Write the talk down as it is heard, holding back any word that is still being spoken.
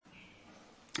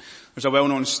There's a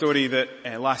well-known story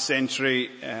that last century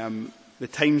the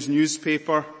Times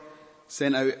newspaper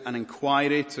sent out an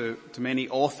inquiry to many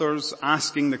authors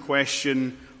asking the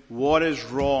question, what is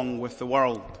wrong with the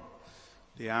world?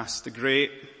 They asked the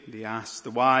great, they asked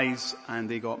the wise, and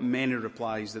they got many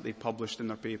replies that they published in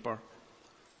their paper.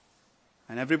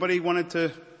 And everybody wanted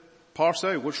to parse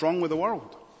out what's wrong with the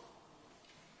world.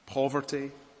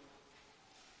 Poverty,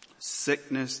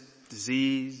 sickness,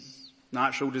 disease,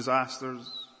 natural disasters,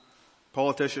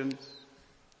 politicians.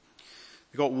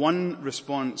 We got one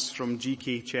response from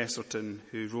G.K. Chesterton,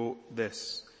 who wrote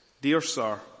this: "Dear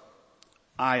Sir,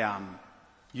 I am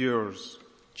yours,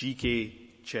 G.K.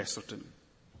 Chesterton."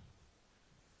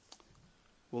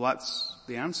 Well, that's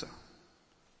the answer.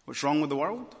 What's wrong with the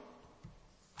world?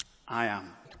 I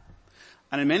am.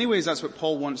 And in many ways, that's what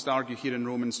Paul wants to argue here in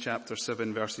Romans chapter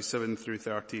 7, verses 7 through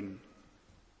 13.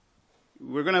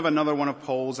 We're going to have another one of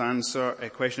Paul's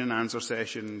question and answer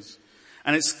sessions.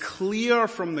 And it's clear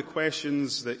from the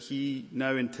questions that he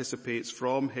now anticipates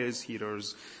from his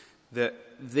hearers that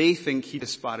they think he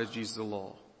disparages the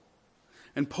law.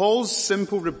 And Paul's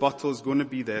simple rebuttal is going to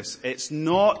be this: it's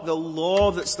not the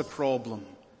law that's the problem.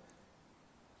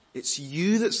 It's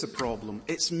you that's the problem.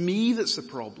 It's me that's the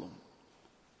problem.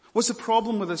 What's the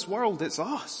problem with this world? It's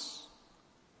us.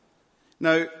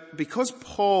 Now, because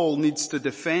Paul needs to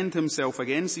defend himself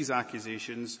against these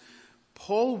accusations,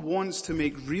 Paul wants to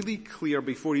make really clear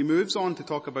before he moves on to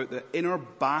talk about the inner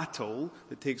battle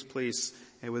that takes place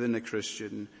within the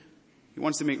Christian. He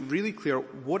wants to make really clear,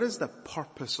 what is the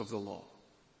purpose of the law?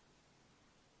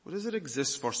 What does it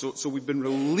exist for? So we've been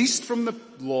released from the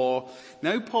law.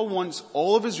 Now Paul wants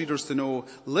all of his readers to know,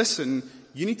 listen,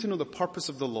 you need to know the purpose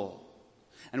of the law.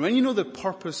 And when you know the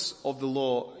purpose of the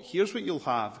law, here's what you'll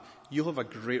have. You'll have a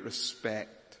great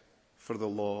respect for the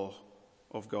law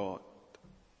of God.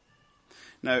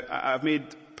 Now, I've made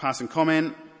passing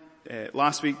comment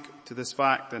last week to this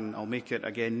fact, and I'll make it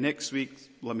again next week.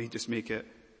 Let me just make it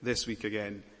this week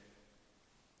again.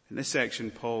 In this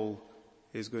section, Paul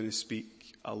is going to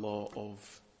speak a lot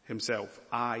of himself.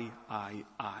 I.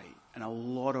 And a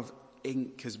lot of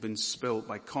ink has been spilt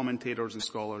by commentators and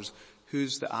scholars.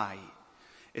 Who's the I?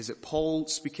 Is it Paul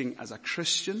speaking as a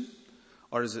Christian,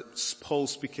 or is it Paul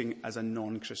speaking as a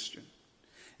non-Christian?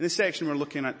 In this section we're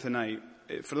looking at tonight,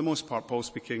 for the most part, Paul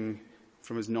speaking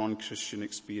from his non-Christian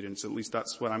experience. At least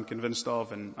that's what I'm convinced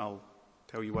of, and I'll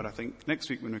tell you what I think next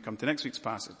week when we come to next week's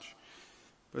passage.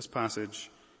 This passage,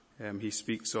 he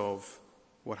speaks of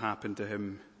what happened to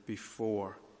him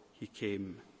before he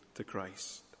came to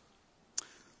Christ.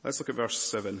 Let's look at verse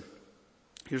 7.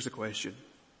 Here's the question.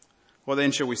 What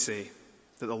then shall we say?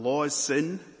 That the law is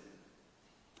sin?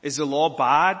 Is the law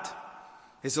bad?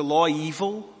 Is the law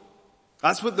evil?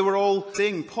 That's what they were all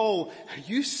saying. Paul, are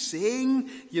you saying,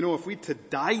 if we to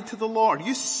die to the law? Are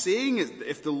you saying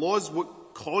if the law is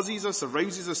what causes us,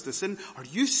 arouses us to sin? Are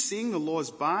you saying the law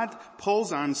is bad?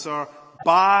 Paul's answer,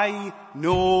 by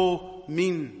no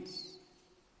means.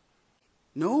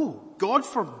 No, God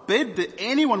forbid that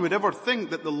anyone would ever think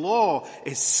that the law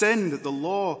is sin, that the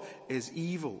law is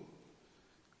evil.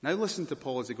 Now listen to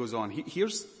Paul as he goes on.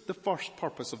 Here's the first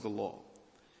purpose of the law.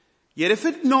 Yet if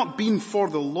it had not been for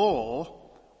the law,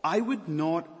 I would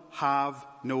not have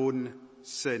known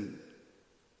sin.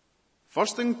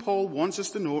 First thing Paul wants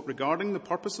us to note regarding the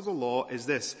purpose of the law is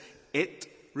this: it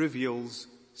reveals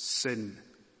sin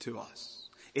to us.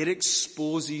 It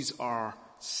exposes our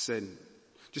sin.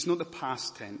 Just note the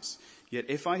past tense. Yet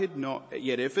if it had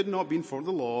not been for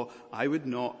the law, I would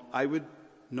not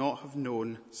have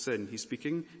known sin. He's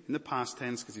speaking in the past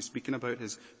tense because he's speaking about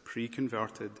his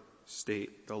pre-converted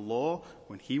state. The law,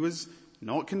 when he was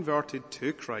not converted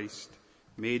to Christ,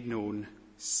 made known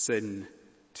sin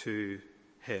to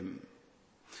him.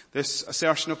 This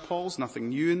assertion of Paul's nothing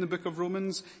new in the book of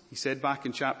Romans. He said back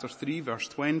in chapter 3, verse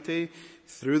 20,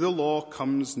 through the law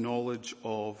comes knowledge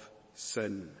of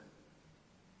sin.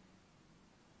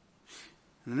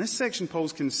 And in this section,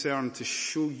 Paul's concerned to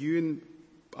show you and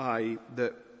I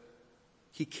that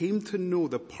he came to know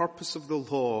the purpose of the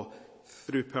law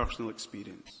through personal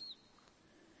experience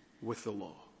with the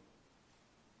law.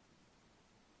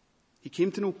 He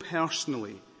came to know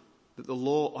personally that the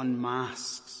law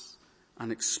unmasks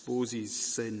and exposes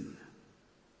sin.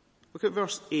 Look at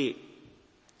verse 8.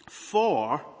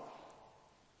 For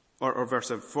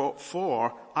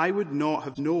I would not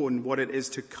have known what it is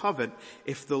to covet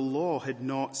if the law had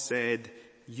not said,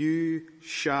 you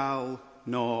shall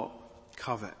not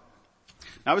covet.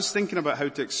 Now, I was thinking about how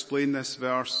to explain this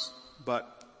verse,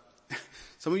 but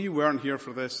Some of you weren't here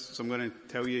for this, so I'm going to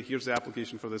tell you, here's the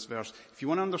application for this verse. If you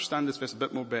want to understand this verse a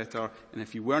bit more better, and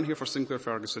if you weren't here for Sinclair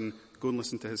Ferguson, go and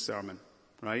listen to his sermon,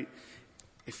 right?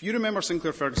 If you remember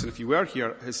Sinclair Ferguson, if you were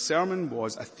here, his sermon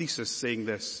was a thesis saying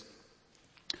this.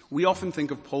 We often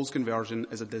think of Paul's conversion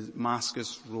as a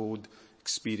Damascus Road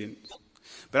experience.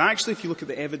 But actually, if you look at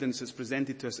the evidence that's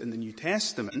presented to us in the New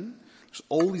Testament, there's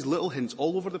all these little hints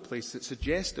all over the place that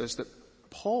suggest to us that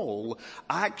Paul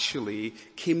actually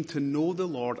came to know the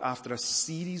Lord after a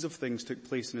series of things took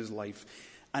place in his life,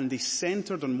 and they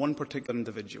centered on one particular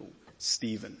individual,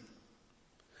 Stephen.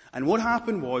 And what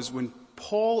happened was when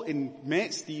Paul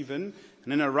met Stephen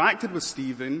and interacted with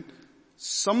Stephen,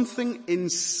 something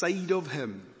inside of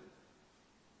him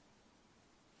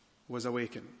was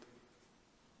awakened.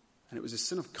 And it was a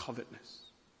sin of covetousness.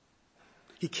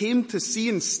 He came to see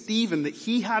in Stephen that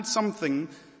he had something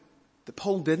that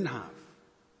Paul didn't have.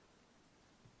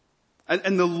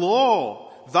 And the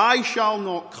law, thou shalt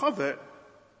not covet,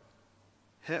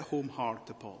 hit home hard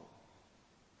to Paul.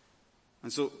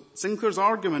 And so Sinclair's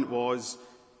argument was,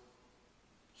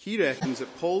 he reckons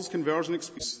that Paul's conversion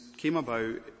experience came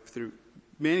about through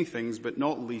many things, but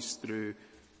not least through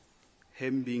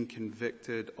him being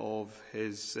convicted of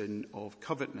his sin of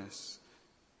covetousness,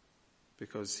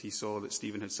 because he saw that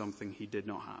Stephen had something he did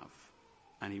not have,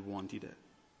 and he wanted it.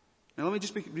 Now let me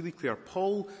just make it really clear.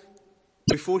 Paul,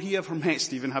 before he ever met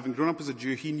Stephen, having grown up as a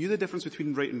Jew, he knew the difference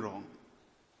between right and wrong.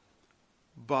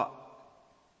 But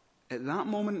at that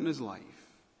moment in his life,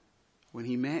 when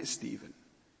he met Stephen,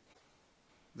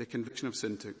 the conviction of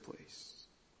sin took place.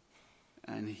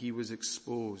 And he was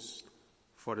exposed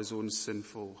for his own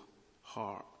sinful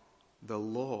heart. The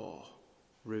law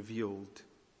revealed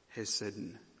his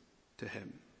sin to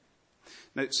him.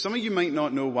 Now, some of you might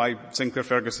not know why Sinclair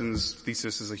Ferguson's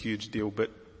thesis is a huge deal, but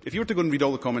if you were to go and read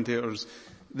all the commentators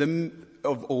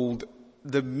of old,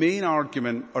 the main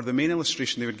argument or the main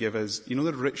illustration they would give is, you know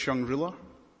the rich young ruler?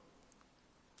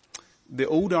 The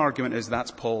old argument is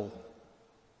that's Paul.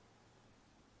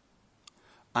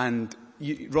 And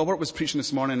Robert was preaching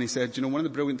this morning and he said, you know, one of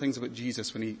the brilliant things about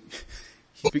Jesus when he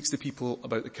speaks to people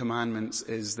about the commandments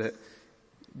is that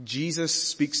Jesus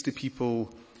speaks to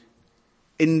people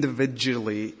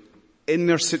individually in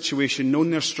their situation, knowing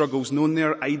their struggles, knowing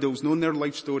their idols, knowing their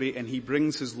life story, and he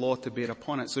brings his law to bear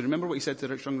upon it. So remember what he said to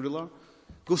the rich young ruler?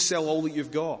 Go sell all that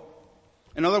you've got.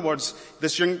 In other words,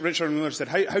 this rich young ruler said,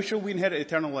 how shall we inherit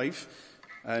eternal life?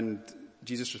 And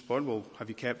Jesus responded, well, have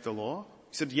you kept the law?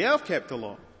 He said, yeah, I've kept the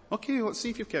law. Okay, let's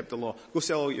see if you've kept the law. Go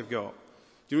sell all that you've got.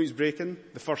 Do you know what he's breaking?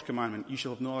 The first commandment, you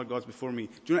shall have no other gods before me.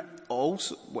 Do you know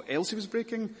what else he was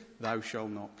breaking? Thou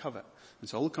shalt not covet. And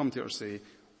so all the commentators say,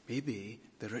 maybe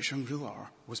the rich young ruler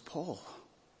was Paul.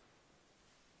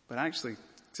 But actually,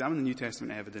 examine the New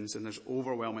Testament evidence, and there's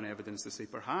overwhelming evidence to say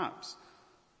perhaps,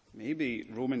 maybe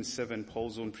Romans 7,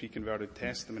 Paul's own pre-converted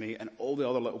testimony, and all the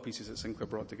other little pieces that Sinclair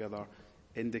brought together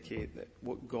indicate that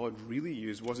what God really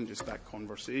used wasn't just that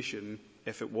conversation,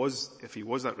 if he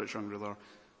was that rich young ruler,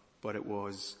 but it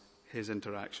was his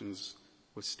interactions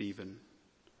with Stephen.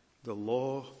 The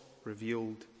law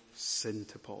revealed sin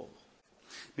to Paul.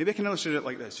 Maybe I can illustrate it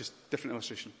like this, just different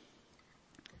illustration.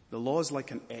 The law is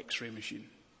like an X-ray machine.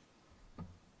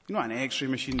 You know what an X-ray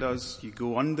machine does? You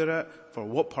go under it for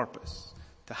what purpose?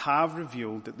 To have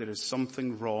revealed that there is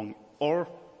something wrong, or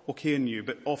okay in you,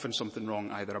 but often something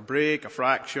wrong, either a break, a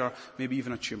fracture, maybe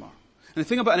even a tumor. And the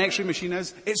thing about an X-ray machine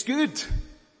is, it's good.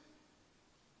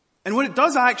 And what it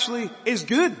does actually is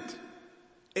good.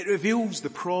 It reveals the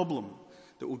problem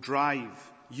that will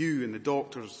drive you and the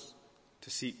doctors to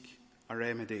seek a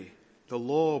remedy. The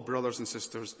law, brothers and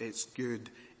sisters, it's good.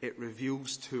 It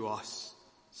reveals to us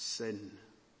sin.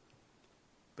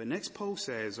 But next Paul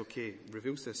says, okay,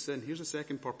 reveals this sin. Here's the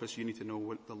second purpose you need to know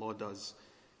what the law does.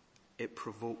 It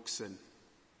provokes sin.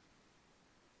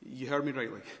 You heard me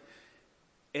rightly.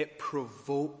 It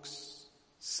provokes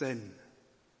sin.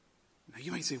 Now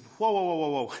you might say,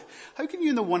 whoa. How can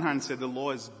you on the one hand say the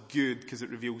law is good because it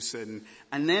reveals sin,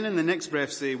 and then in the next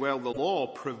breath say, well, the law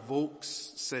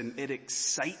provokes sin, it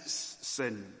excites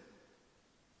sin?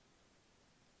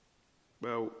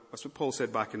 Well, that's what Paul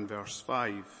said back in verse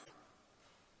 5.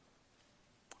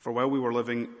 For while we were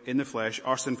living in the flesh,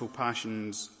 our sinful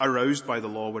passions, aroused by the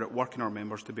law, were at work in our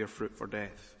members to bear fruit for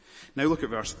death. Now look at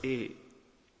verse 8.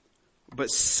 But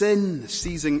sin,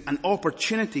 seizing an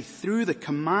opportunity through the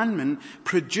commandment,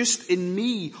 produced in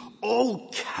me all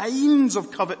kinds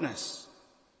of covetousness.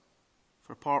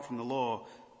 For apart from the law,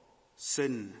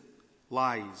 sin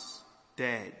lies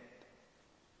dead.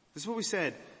 This is what we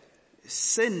said.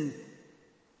 Sin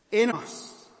in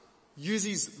us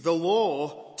uses the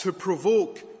law to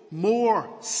provoke more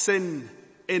sin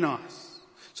in us.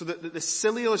 So the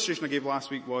silly illustration I gave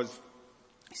last week was,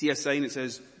 see a sign that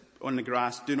says on the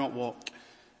grass, do not walk.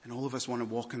 And all of us want to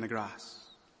walk in the grass.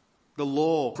 The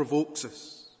law provokes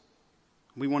us.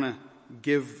 We want to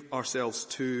give ourselves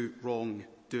to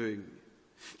wrongdoing.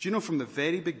 Do you know from the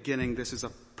very beginning this is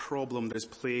a problem that has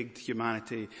plagued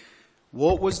humanity?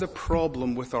 What was the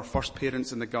problem with our first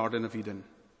parents in the Garden of Eden?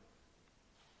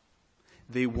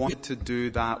 They wanted to do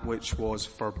that which was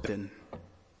forbidden.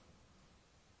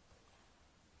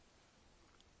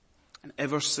 And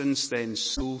ever since then,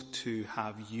 so too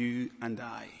have you and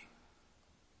I.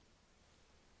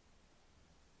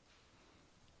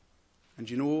 And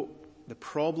you know, the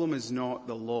problem is not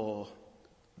the law.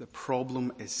 The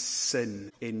problem is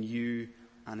sin in you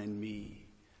and in me.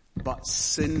 But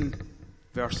sin,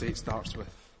 verse 8 starts with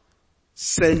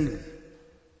sin.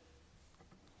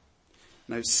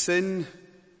 Now sin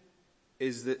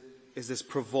is this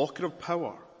provocative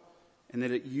power in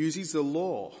that it uses the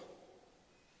law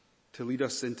to lead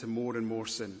us into more and more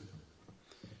sin.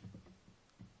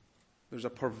 There's a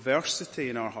perversity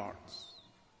in our hearts.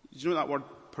 Did you know that word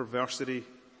perversity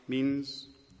means?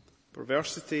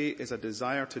 Perversity is a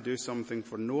desire to do something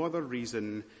for no other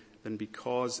reason than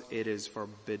because it is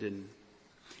forbidden.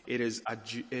 It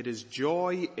is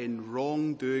joy in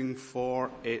wrongdoing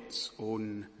for its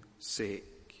own sake.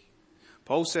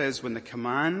 Paul says when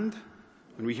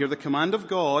we hear the command of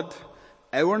God,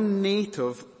 our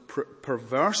native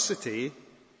perversity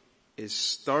is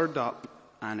stirred up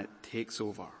and it takes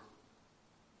over.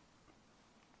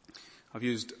 I've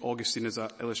used Augustine as an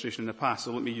illustration in the past,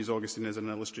 so let me use Augustine as an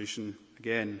illustration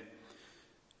again.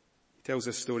 He tells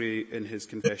this story in his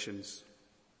Confessions.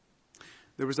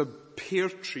 There was a pear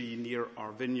tree near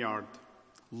our vineyard,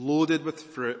 loaded with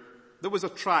fruit that was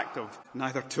attractive,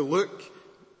 neither to look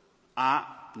at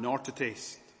nor to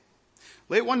taste.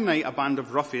 Late one night, a band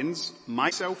of ruffians,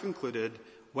 myself included,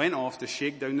 went off to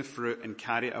shake down the fruit and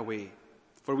carry it away.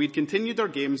 For we'd continued our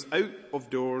games out of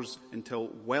doors until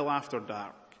well after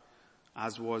dark,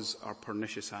 as was our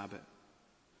pernicious habit.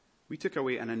 We took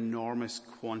away an enormous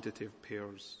quantity of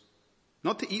pears,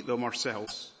 not to eat them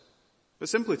ourselves, but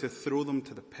simply to throw them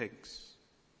to the pigs.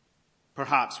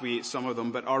 Perhaps we ate some of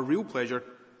them, but our real pleasure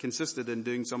consisted in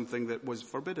doing something that was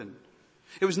forbidden.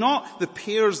 It was not the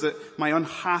pears that my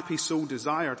unhappy soul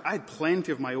desired. I had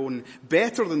plenty of my own,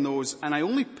 better than those, and I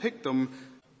only picked them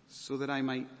so that I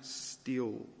might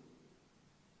steal.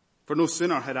 For no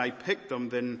sooner had I picked them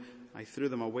than I threw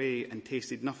them away and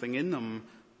tasted nothing in them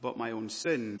but my own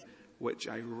sin, which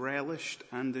I relished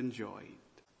and enjoyed.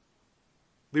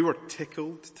 We were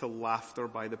tickled to laughter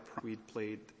by the prank we'd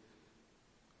played,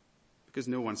 because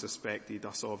no one suspected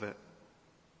us of it,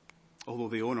 although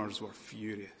the owners were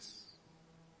furious.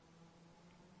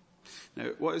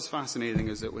 Now, what is fascinating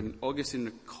is that when Augustine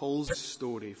recalls the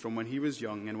story from when he was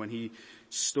young and when he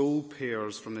stole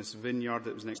pears from this vineyard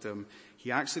that was next to him, he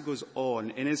actually goes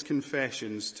on in his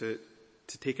Confessions to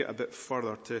take it a bit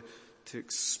further, to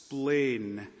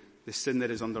explain the sin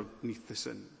that is underneath the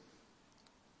sin.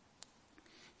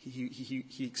 He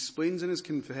explains in his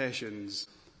Confessions,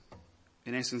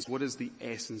 in essence, what is the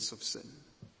essence of sin.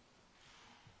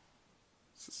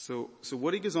 So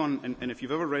what he goes on, and if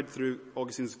you've ever read through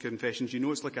Augustine's Confessions, you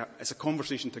know it's a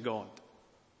conversation to God.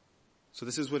 So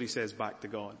this is what he says back to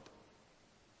God.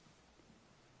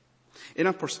 In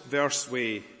a perverse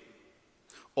way,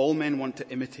 all men want to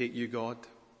imitate you, God.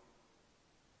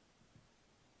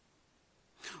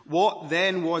 What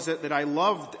then was it that I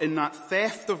loved in that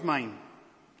theft of mine?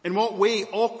 In what way,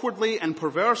 awkwardly and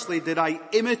perversely, did I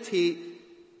imitate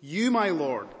you, my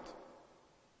Lord?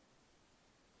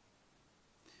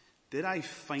 Did I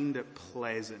find it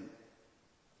pleasant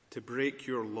to break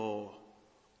your law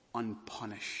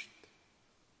unpunished,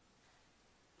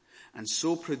 and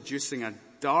so producing a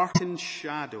darkened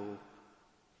shadow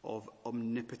of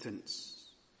omnipotence?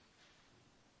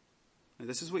 Now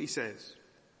this is what he says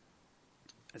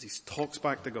as he talks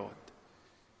back to God.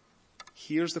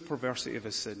 Here's the perversity of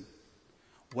his sin.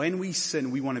 When we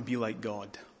sin, we want to be like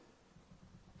God.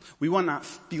 We want that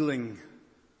feeling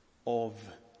of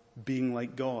being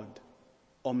like God.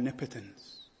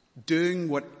 Omnipotence. Doing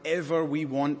whatever we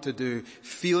want to do.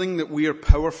 Feeling that we are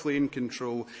powerfully in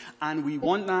control. And we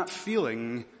want that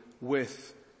feeling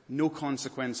with no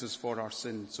consequences for our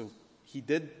sin. So he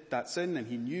did that sin and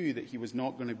he knew that he was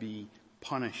not going to be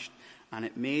punished. And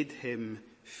it made him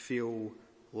feel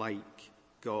like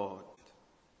God.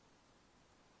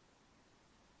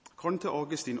 According to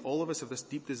Augustine, all of us have this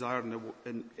deep desire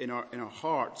in our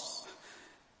hearts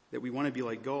that we want to be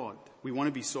like God. We want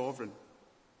to be sovereign.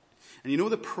 And you know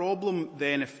the problem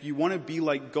then, if you want to be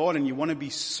like God and you want to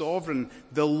be sovereign,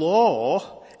 the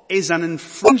law is an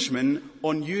infringement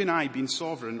on you and I being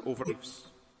sovereign over lives.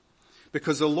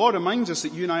 Because the law reminds us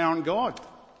that you and I aren't God.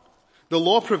 The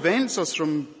law prevents us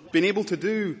from being able to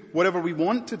do whatever we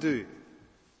want to do.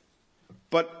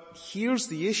 But here's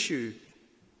the issue.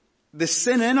 The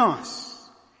sin in us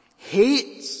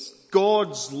hates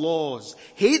God's laws,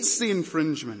 hates the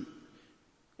infringement.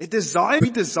 We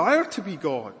desire to be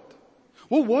God.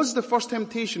 What was the first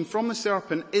temptation from the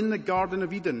serpent in the Garden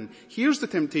of Eden? Here's the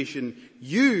temptation.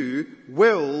 You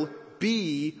will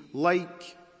be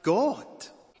like God.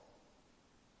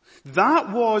 That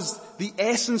was the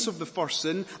essence of the first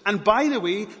sin. And by the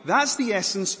way, that's the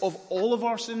essence of all of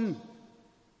our sin.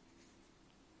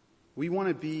 We want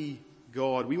to be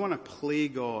God. We want to play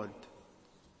God.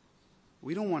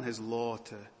 We don't want his law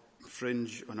to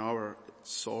infringe on our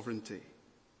sovereignty.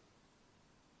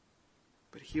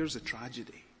 But here's the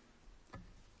tragedy.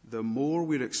 The more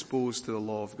we're exposed to the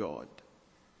law of God,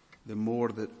 the more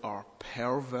that our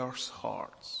perverse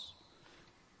hearts,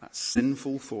 that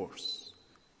sinful force,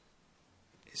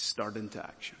 is stirred into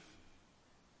action.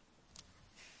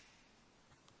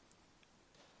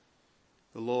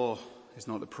 The law is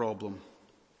not the problem.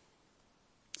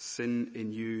 Sin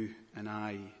in you and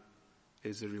I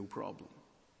is the real problem.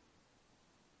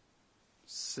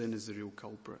 Sin is the real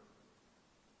culprit.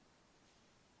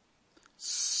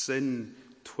 Sin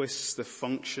twists the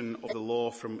function of the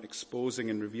law from exposing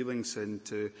and revealing sin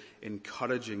to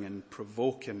encouraging and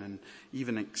provoking and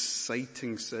even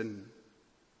exciting sin.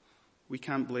 We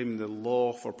can't blame the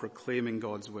law for proclaiming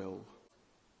God's will,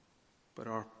 but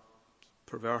our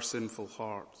perverse, sinful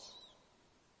hearts,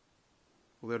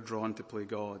 well, they're drawn to play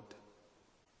God.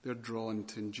 They're drawn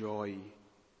to enjoy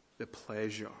the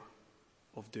pleasure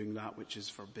of doing that which is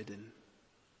forbidden.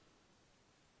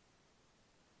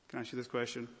 Can I ask you this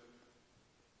question?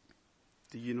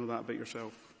 Do you know that about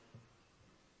yourself?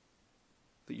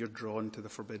 That you're drawn to the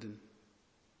forbidden?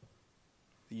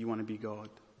 That you want to be God?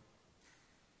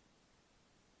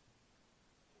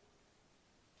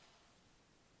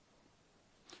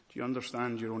 Do you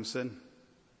understand your own sin?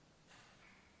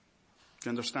 Do you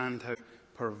understand how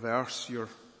perverse your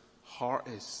heart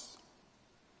is?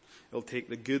 It'll take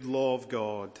the good law of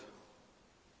God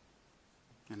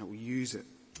and it will use it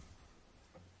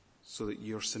so that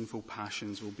your sinful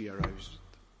passions will be aroused.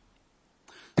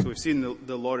 So we've seen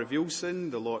the law reveals sin,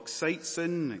 the law excites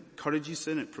sin, it encourages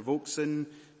sin, it provokes sin.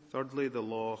 Thirdly, the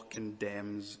law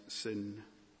condemns sin.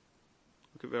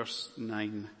 Look at verse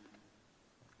 9.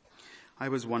 I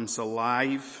was once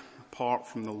alive apart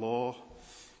from the law.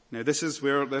 Now this is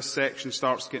where this section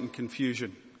starts getting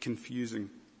confusing.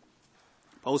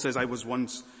 Paul says, I was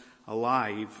once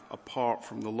alive apart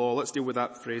from the law. Let's deal with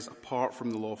that phrase, apart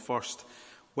from the law, first.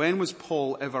 When was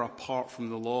Paul ever apart from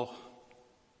the law?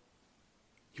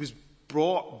 He was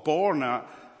born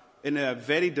in a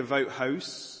very devout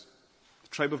house, the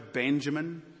tribe of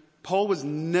Benjamin. Paul was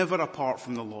never apart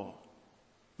from the law.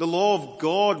 The law of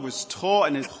God was taught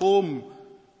in his home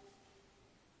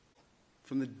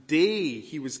from the day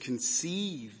he was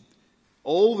conceived,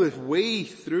 all the way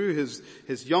through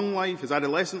his young life, his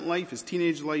adolescent life, his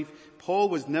teenage life. Paul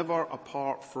was never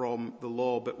apart from the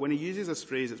law. But when he uses this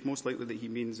phrase, it's most likely that he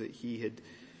means that he had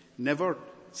never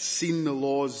seen the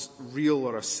law's real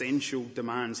or essential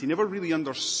demands. He never really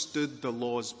understood the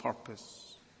law's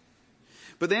purpose.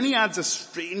 But then he adds a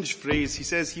strange phrase. He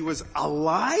says he was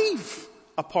alive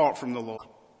apart from the law.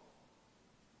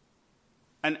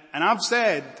 And I've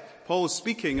said Paul is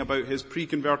speaking about his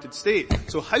pre-converted state.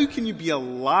 So how can you be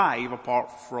alive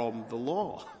apart from the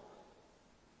law?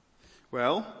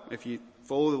 Well, if you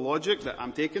follow the logic that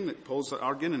I'm taking, that Paul's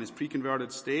arguing in his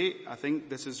pre-converted state, I think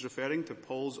this is referring to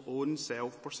Paul's own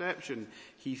self-perception.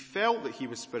 He felt that he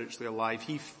was spiritually alive.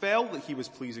 He felt that he was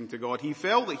pleasing to God. He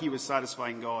felt that he was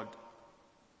satisfying God.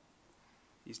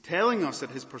 He's telling us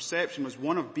that his perception was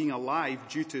one of being alive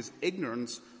due to his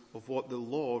ignorance of what the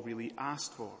law really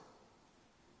asked for.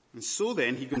 And so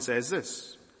then he says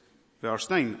this, verse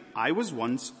 9, I was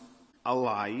once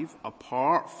alive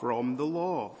apart from the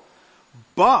law.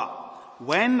 But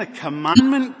when the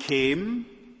commandment came,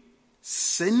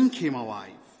 sin came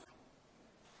alive.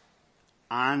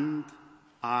 And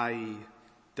I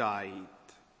died.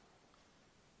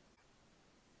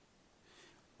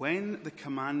 When the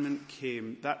commandment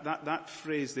came, that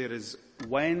phrase there is,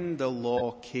 when the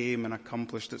law came and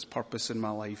accomplished its purpose in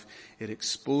my life, it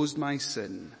exposed my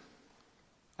sin.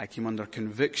 I came under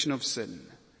conviction of sin.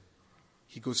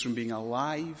 He goes from being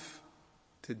alive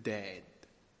to dead.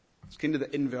 It's kind of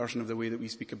the inversion of the way that we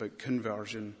speak about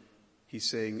conversion. He's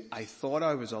saying, I thought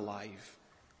I was alive,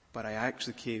 but I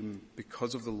actually came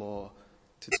because of the law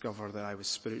to discover that I was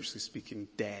spiritually speaking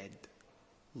dead.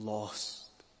 lost,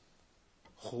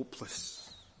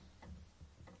 hopeless.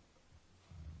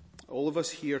 All of us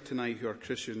here tonight who are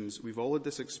Christians, we've all had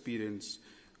this experience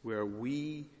where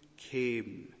we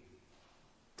came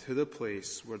to the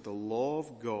place where the law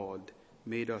of God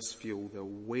made us feel the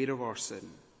weight of our sin.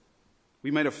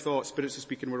 We might have thought, spiritually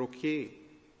speaking, we're okay.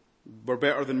 We're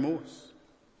better than most.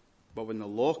 But when the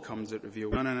law comes, it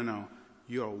reveals, no.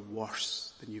 You are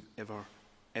worse than you've ever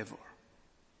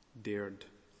dared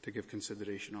to give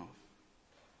consideration of.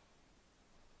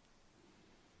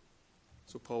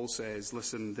 So Paul says,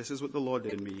 listen, this is what the law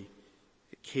did in me.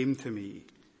 It came to me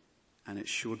and it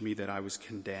showed me that I was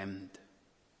condemned.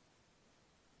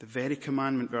 The very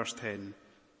commandment, verse 10,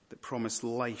 that promised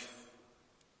life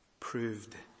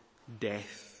proved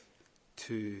death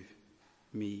to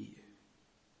me.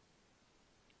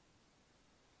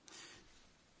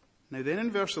 Now then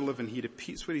in verse 11 he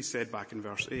repeats what he said back in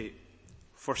verse 8.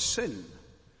 For sin,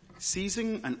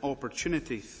 seizing an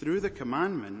opportunity through the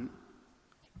commandment,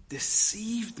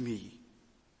 deceived me,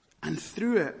 and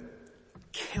through it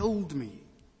killed me.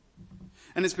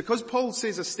 And it's because Paul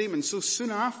says a statement so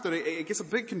soon after, it gets a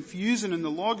bit confusing in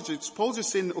the law. Paul's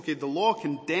just saying, okay, the law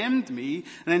condemned me,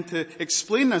 and then to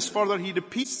explain this further, he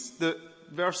repeats the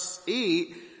verse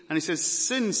 8, and he says,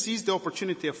 sin seized the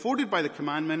opportunity afforded by the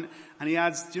commandment, and he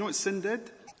adds, do you know what sin did?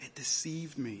 It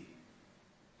deceived me.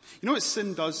 You know what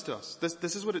sin does to us?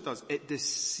 This is what it does. It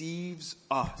deceives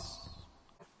us.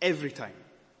 Every time.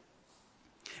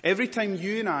 Every time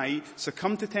you and I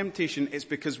succumb to temptation, it's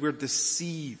because we're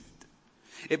deceived.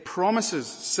 It promises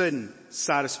sin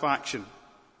satisfaction.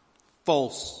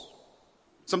 False.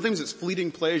 Sometimes it's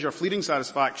fleeting pleasure, fleeting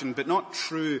satisfaction, but not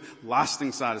true,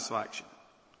 lasting satisfaction.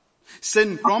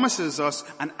 Sin promises us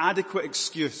an adequate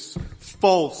excuse.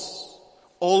 False.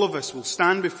 All of us will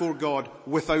stand before God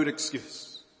without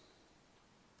excuse.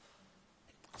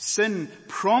 Sin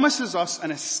promises us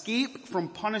an escape from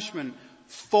punishment.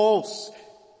 False.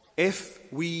 If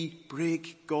we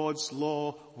break God's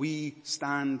law, we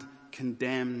stand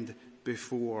condemned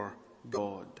before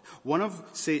God. One of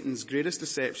Satan's greatest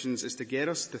deceptions is to get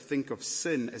us to think of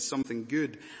sin as something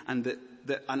good and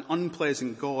that an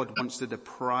unpleasant God wants to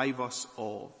deprive us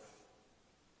of.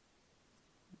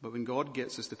 But when God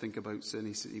gets us to think about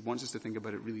sin, he wants us to think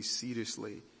about it really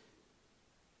seriously.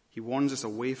 He warns us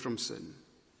away from sin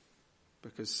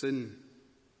because sin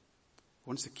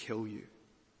wants to kill you,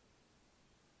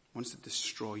 wants to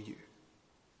destroy you.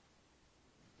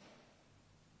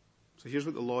 So here's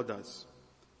what the law does.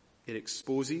 It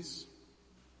exposes,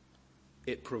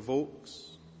 it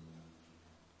provokes,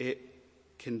 it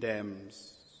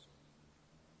condemns.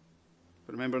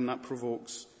 But remember, in that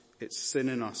provokes, it's sin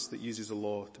in us that uses the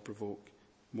law to provoke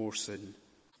more sin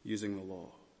using the law.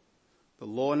 The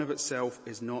law in of itself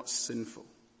is not sinful.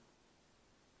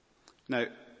 Now,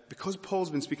 because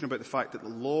Paul's been speaking about the fact that the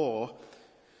law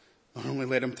not only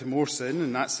led him to more sin,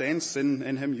 in that sense, sin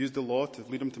in him used the law to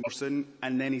lead him to more sin,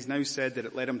 and then he's now said that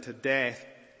it led him to death.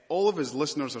 All of his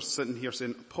listeners are sitting here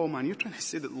saying, Paul, man, you're trying to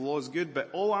say that the law is good, but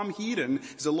all I'm hearing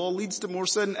is the law leads to more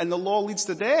sin and the law leads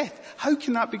to death. How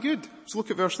can that be good? So look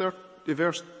at verse 13.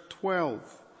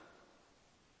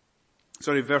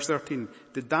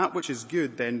 Did that which is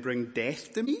good then bring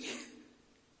death to me?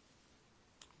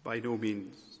 By no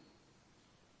means.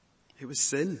 It was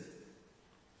sin,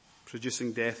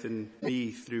 producing death in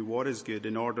me through what is good,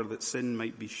 in order that sin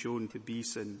might be shown to be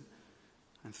sin,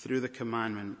 and through the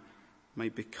commandment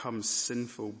might become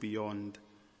sinful beyond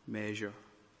measure.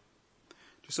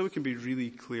 Just so we can be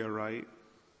really clear, right?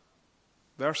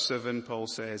 Verse 7, Paul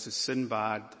says, is sin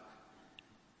bad?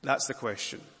 That's the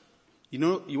question. You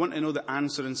want to know the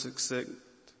answer in succinct.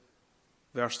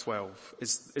 Verse 12.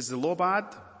 Is the law bad?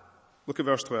 Look at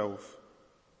verse 12.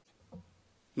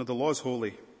 No, the law is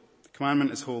holy. The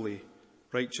commandment is holy,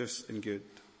 righteous and good.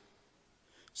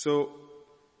 So,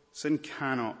 sin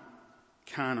the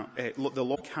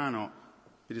law cannot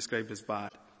be described as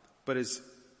bad. But is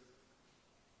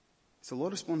the law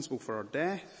responsible for our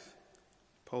death?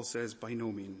 Paul says, by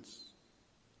no means.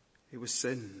 It was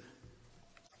sin.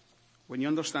 When you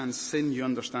understand sin, you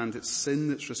understand it's sin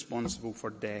that's responsible for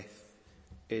death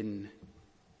in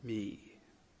me.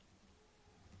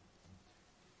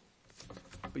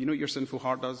 But you know what your sinful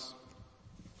heart does?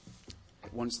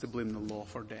 It wants to blame the law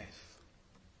for death.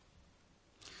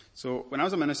 So when I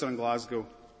was a minister in Glasgow,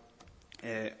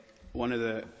 one of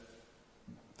the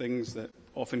things that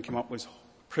often came up was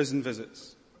prison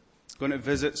visits. Going to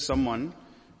visit someone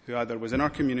who either was in our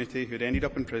community who had ended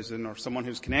up in prison, or someone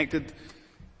who's connected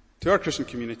to our Christian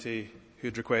community who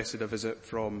had requested a visit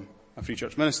from a Free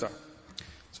Church minister.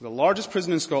 So the largest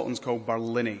prison in Scotland is called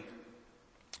Barlinnie.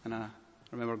 And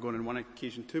I remember going on one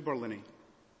occasion to Berlin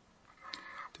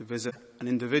to visit an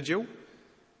individual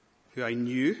who I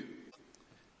knew,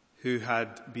 who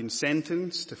had been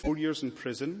sentenced to 4 years in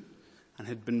prison and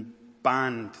had been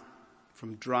banned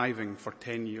from driving for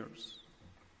 10 years.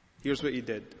 Here's what he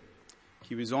did.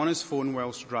 He was on his phone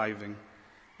whilst driving,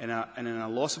 and in a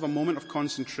loss of a moment of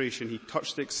concentration, he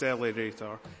touched the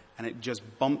accelerator and it just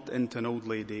bumped into an old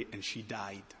lady and she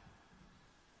died.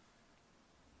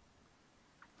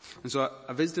 And so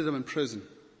I visited him in prison,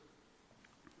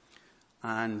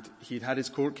 and he'd had his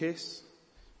court case,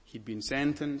 he'd been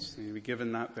sentenced, and he'd been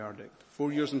given that verdict.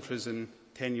 4 years in prison,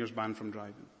 10 years banned from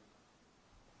driving.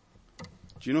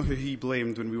 Do you know who he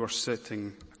blamed when we were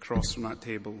sitting across from that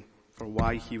table for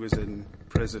why he was in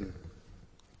prison?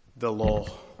 The law.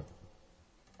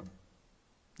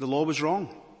 The law was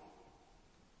wrong.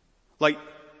 Like,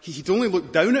 he'd only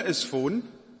looked down at his phone.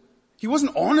 He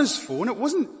wasn't on his phone. It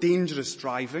wasn't dangerous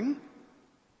driving.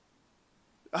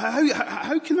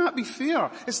 How can that be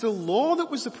fair? It's the law that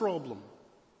was the problem.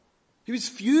 He was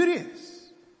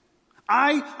furious.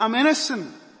 I am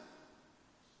innocent.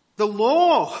 The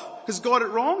law has got it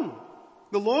wrong.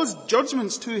 The law's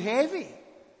judgment's too heavy.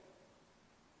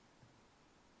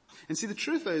 And see, the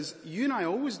truth is, you and I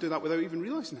always do that without even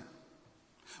realizing it.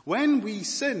 When we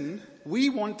sin, we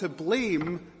want to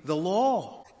blame the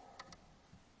law.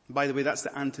 By the way, that's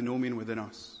the antinomian within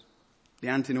us. The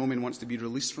antinomian wants to be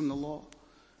released from the law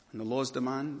and the law's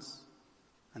demands.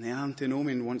 And the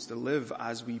antinomian wants to live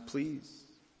as we please.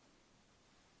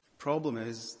 Problem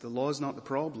is, the law's not the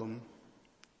problem.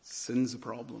 Sin's the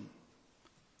problem.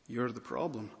 You're the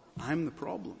problem. I'm the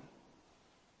problem.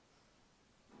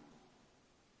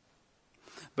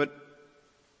 But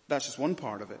that's just one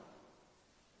part of it.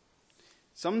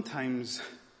 Sometimes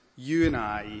you and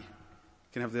I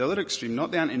can have the other extreme,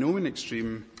 not the antinomian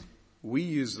extreme. We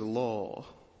use the law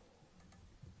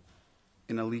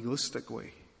in a legalistic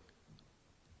way.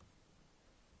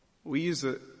 We use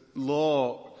the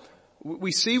law.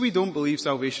 We say we don't believe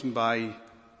salvation by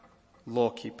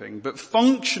law keeping, but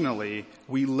functionally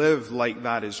we live like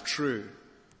that is true.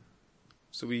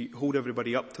 So we hold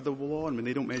everybody up to the law, and when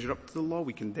they don't measure up to the law,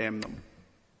 we condemn them.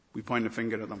 We point a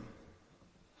finger at them.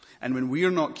 And when we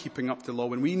are not keeping up to the law,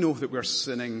 when we know that we're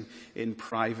sinning in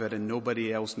private and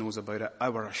nobody else knows about it,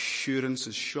 our assurance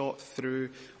is shot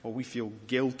through, or we feel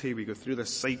guilty, we go through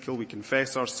this cycle, we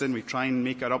confess our sin, we try and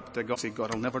make it up to God, say,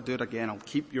 God, I'll never do it again, I'll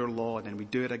keep your law, and then we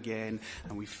do it again,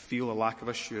 and we feel a lack of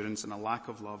assurance and a lack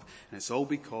of love, and it's all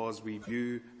because we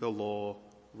view the law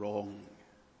wrong.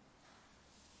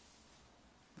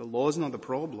 The law is not the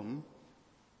problem,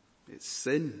 it's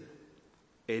sin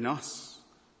in us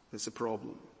that's the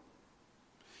problem.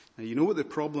 Now, you know what the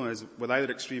problem is with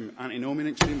either extreme, antinomian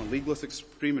extreme or legalist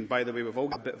extreme, and by the way, we've all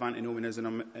got a bit of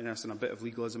antinomianism in us and a bit of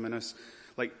legalism in us,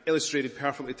 like illustrated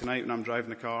perfectly tonight when I'm driving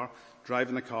the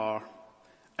car,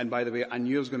 and by the way, I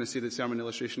knew I was going to say the sermon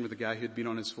illustration with the guy who'd been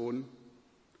on his phone,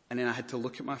 and then I had to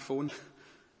look at my phone,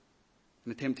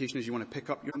 and the temptation is you want to pick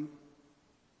up your phone.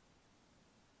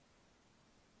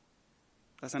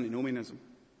 That's antinomianism.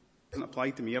 It doesn't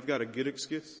apply to me. I've got a good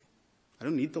excuse. I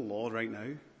don't need the law right now.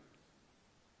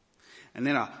 And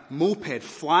then a moped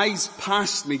flies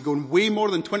past me going way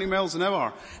more than 20 miles an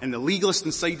hour. And the legalist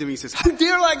inside of me says, how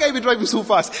dare that guy be driving so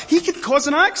fast? He could cause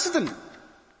an accident.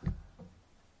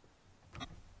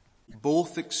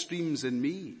 Both extremes in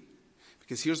me.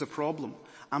 Because here's the problem.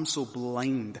 I'm so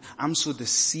blind. I'm so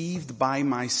deceived by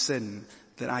my sin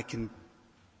that I can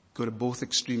go to both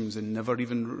extremes and never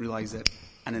even realize it.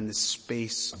 And in the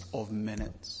space of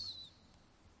minutes.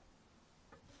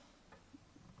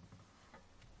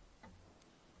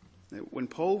 When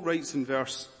Paul writes in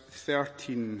verse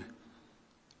 13,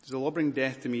 does the law bring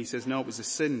death to me? He says, no, it was the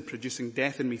sin producing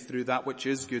death in me through that which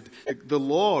is good. The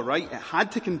law, right, it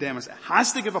had to condemn us. It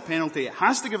has to give a penalty. It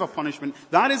has to give a punishment.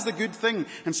 That is the good thing.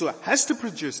 And so it has to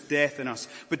produce death in us.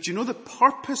 But do you know the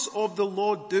purpose of the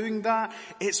law doing that?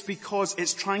 It's because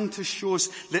it's trying to show us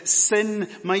that sin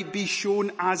might be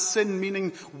shown as sin,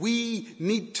 meaning we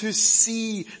need to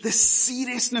see the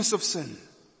seriousness of sin.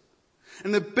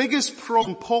 And the biggest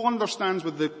problem Paul understands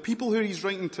with the people who he's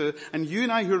writing to, and you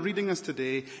and I who are reading this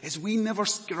today, is we never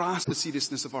grasp the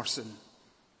seriousness of our sin.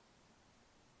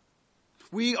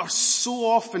 We are so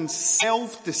often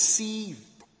self-deceived.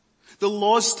 The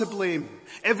law's to blame.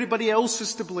 Everybody else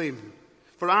is to blame.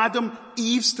 For Adam,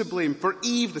 Eve's to blame. For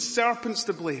Eve, the serpent's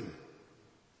to blame.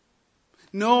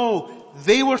 No,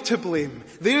 they were to blame.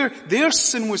 Their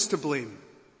sin was to blame.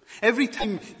 Every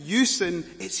time you sin,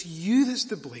 it's you that's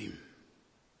to blame.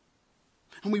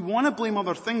 And we want to blame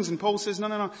other things, and Paul says,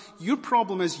 no. Your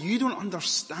problem is you don't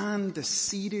understand the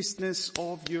seriousness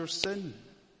of your sin.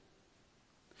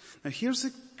 Now here's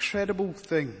the incredible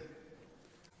thing.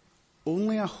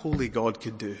 Only a holy God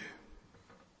could do.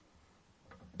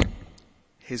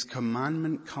 His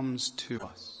commandment comes to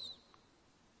us,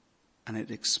 and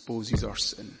it exposes our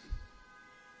sin.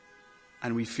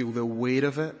 And we feel the weight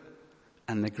of it,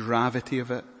 and the gravity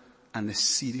of it, and the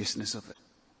seriousness of it.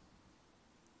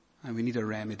 And we need a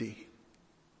remedy.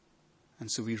 And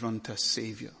so we run to a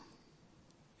Saviour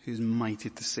who's mighty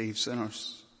to save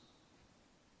sinners.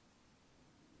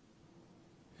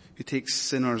 Who takes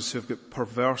sinners who've got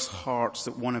perverse hearts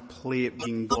that want to play at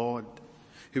being God.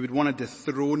 Who would want to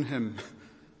dethrone him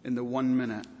in the 1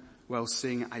 minute while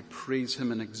saying, I praise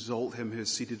him and exalt him who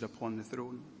is seated upon the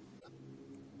throne.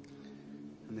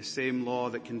 And the same law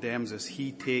that condemns us,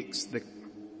 he takes the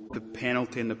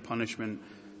penalty and the punishment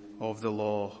of the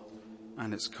law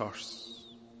and its curse.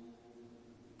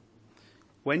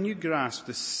 When you grasp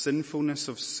the sinfulness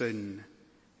of sin,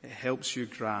 it helps you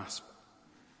grasp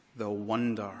the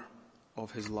wonder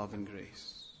of his love and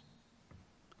grace.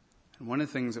 And one of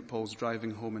the things that Paul's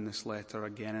driving home in this letter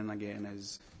again and again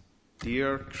is,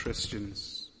 dear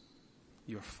Christians,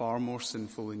 you're far more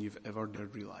sinful than you've ever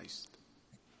dared realize.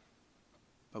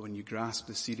 But when you grasp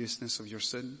the seriousness of your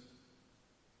sin,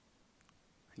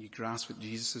 and you grasp what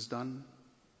Jesus has done,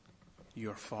 you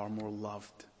are far more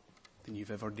loved than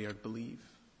you've ever dared believe.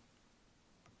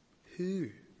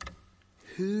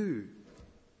 Who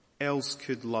else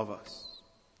could love us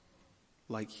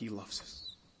like he loves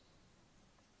us?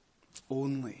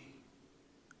 Only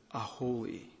a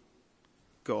holy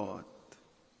God.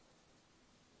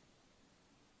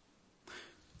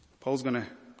 Paul's going to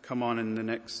come on in the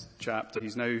next chapter.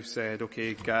 He's now said,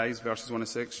 okay, guys, verses 1 to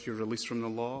 6, you're released from the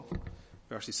law.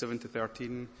 Verses 7 to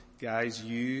 13, guys,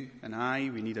 you and I,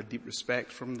 we need a deep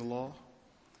respect from the law.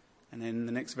 And then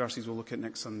the next verses we'll look at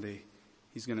next Sunday,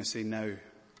 he's going to say, now,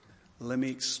 let me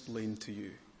explain to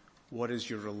you what is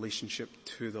your relationship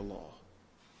to the law.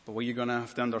 But what you're going to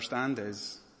have to understand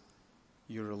is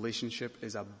your relationship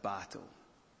is a battle.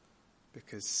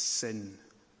 Because sin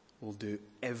will do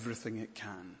everything it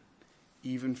can,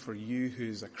 even for you who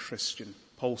is a Christian.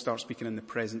 Paul starts speaking in the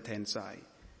present tense,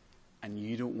 and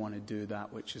you don't want to do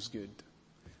that which is good,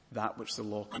 that which the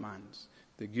law commands.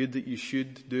 The good that you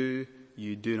should do,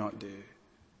 you do not do.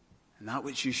 And that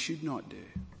which you should not do,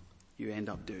 you end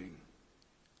up doing.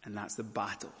 And that's the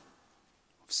battle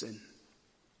of sin.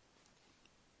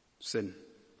 Sin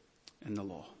in the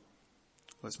law.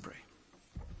 Let's pray.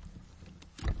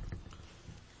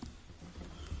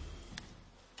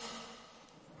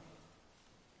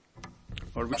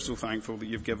 Lord, we're so thankful that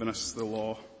you've given us the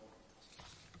law.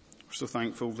 We're so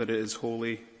thankful that it is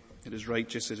holy, it is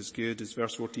righteous, it is good. As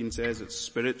verse 14 says, it's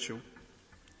spiritual.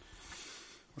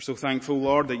 We're so thankful,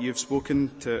 Lord, that you've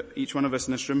spoken to each one of us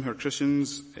in this room who are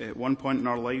Christians. At one point in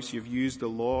our lives, you've used the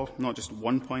law, not just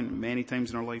one point, many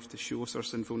times in our lives, to show us our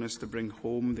sinfulness, to bring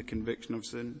home the conviction of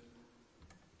sin.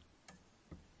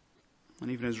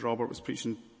 And even as Robert was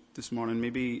preaching this morning,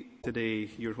 maybe today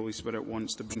your Holy Spirit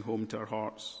wants to bring home to our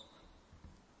hearts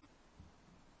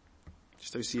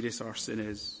just how serious our sin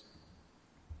is,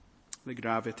 the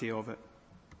gravity of it.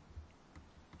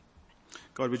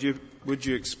 God, would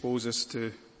you expose us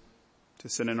to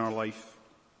sin in our life?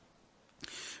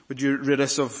 Would you rid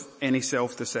us of any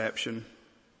self-deception?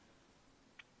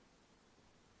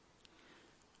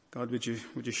 God, would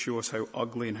you show us how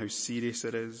ugly and how serious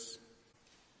it is?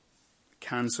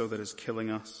 Cancer that is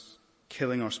killing us,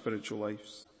 killing our spiritual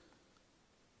lives,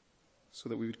 so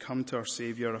that we would come to our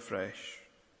Saviour afresh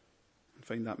and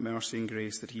find that mercy and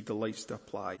grace that he delights to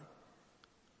apply,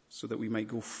 so that we might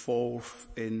go forth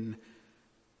in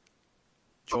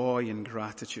joy and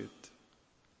gratitude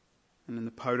and in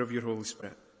the power of your Holy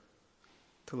Spirit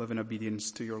to live in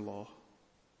obedience to your law.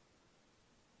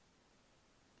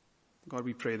 God,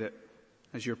 we pray that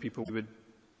as your people we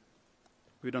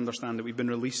would understand that we've been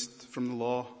released from the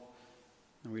law,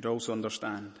 and we'd also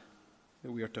understand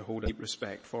that we are to hold a deep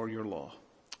respect for your law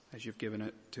as you've given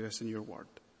it to us in your word.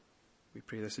 We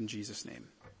pray this in Jesus' name.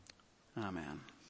 Amen.